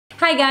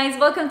Hi guys,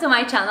 welcome to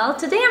my channel.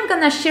 Today I'm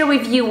gonna share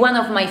with you one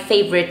of my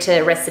favorite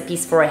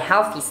recipes for a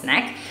healthy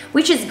snack,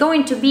 which is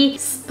going to be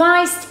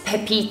spiced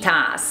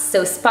pepitas,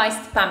 so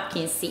spiced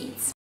pumpkin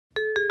seeds.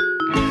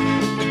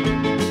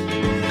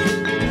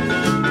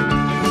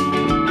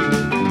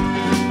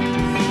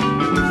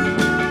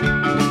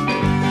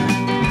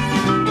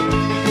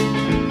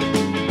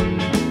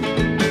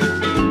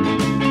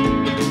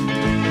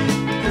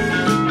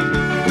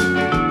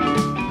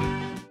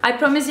 I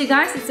promise you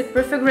guys it's a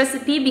perfect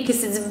recipe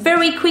because it's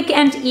very quick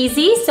and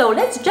easy, so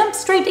let's jump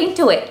straight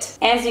into it.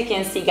 As you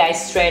can see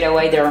guys, straight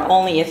away there are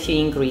only a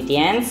few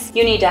ingredients.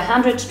 You need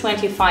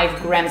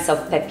 125 grams of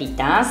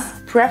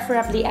pepitas,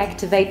 preferably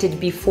activated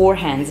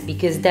beforehand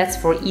because that's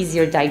for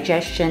easier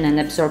digestion and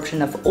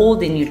absorption of all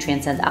the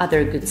nutrients and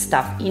other good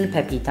stuff in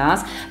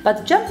pepitas.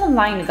 But jump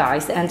online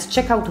guys and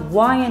check out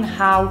why and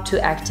how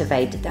to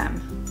activate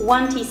them.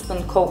 1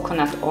 teaspoon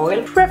coconut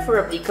oil,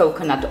 preferably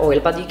coconut oil,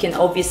 but you can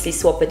obviously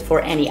swap it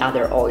for any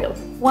other oil.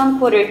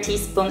 1/4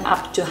 teaspoon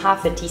up to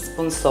 1/2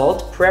 teaspoon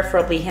salt,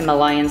 preferably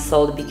Himalayan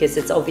salt because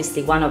it's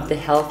obviously one of the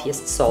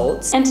healthiest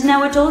salts. And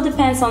now it all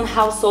depends on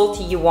how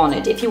salty you want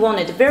it. If you want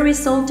it very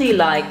salty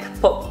like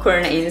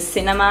popcorn in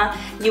cinema,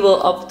 you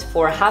will opt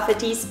for 1/2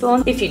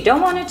 teaspoon. If you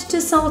don't want it too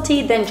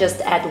salty, then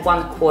just add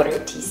 1/4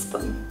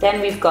 teaspoon.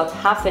 Then we've got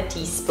 1/2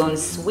 teaspoon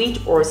sweet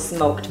or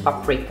smoked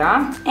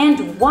paprika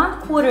and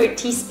 1/4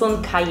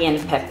 teaspoon cayenne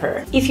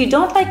pepper. If you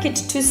don't like it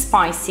too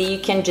spicy, you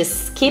can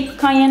just skip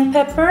cayenne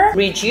pepper,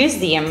 reduce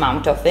the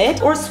amount of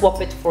it, or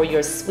swap it for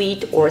your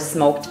sweet or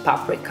smoked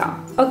paprika.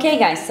 Okay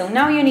guys, so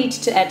now you need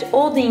to add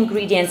all the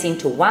ingredients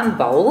into one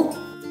bowl.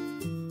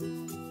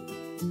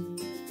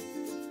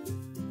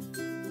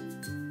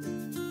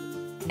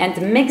 And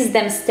mix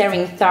them,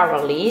 stirring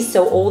thoroughly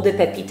so all the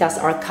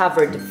pepitas are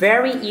covered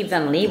very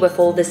evenly with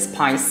all the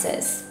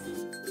spices.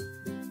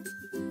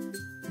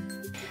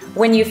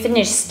 When you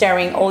finish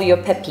stirring all your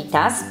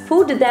pepitas,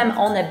 put them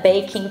on a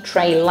baking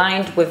tray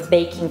lined with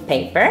baking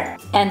paper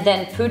and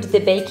then put the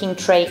baking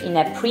tray in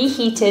a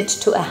preheated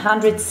to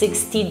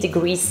 160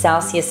 degrees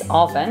Celsius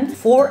oven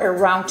for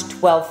around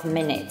 12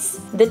 minutes.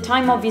 The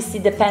time obviously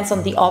depends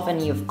on the oven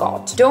you've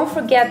got. Don't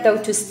forget though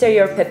to stir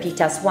your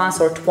pepitas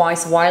once or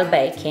twice while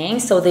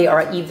baking so they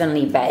are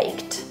evenly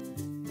baked.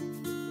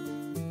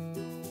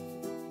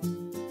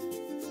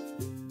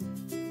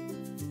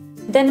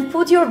 Then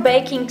put your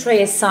baking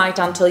tray aside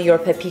until your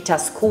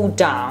pepitas cool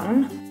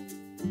down.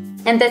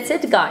 And that's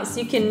it guys,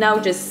 you can now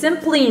just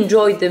simply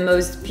enjoy the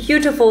most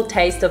beautiful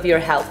taste of your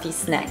healthy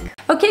snack.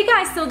 Okay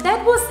guys, so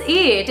that was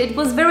it. It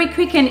was very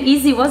quick and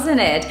easy,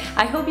 wasn't it?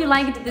 I hope you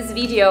liked this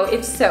video.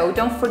 If so,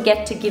 don't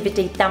forget to give it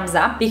a thumbs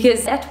up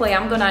because that way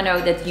I'm gonna know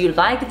that you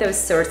like those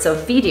sorts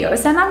of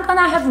videos and I'm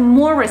gonna have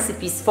more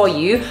recipes for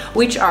you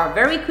which are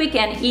very quick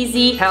and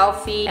easy,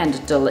 healthy and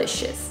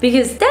delicious.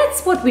 Because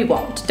that's what we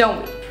want,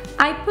 don't we?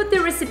 I put the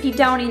recipe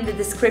down in the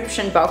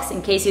description box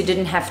in case you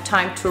didn't have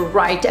time to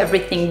write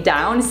everything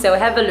down, so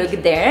have a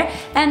look there.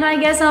 And I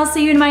guess I'll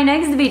see you in my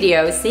next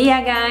video. See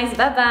ya guys,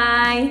 bye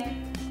bye!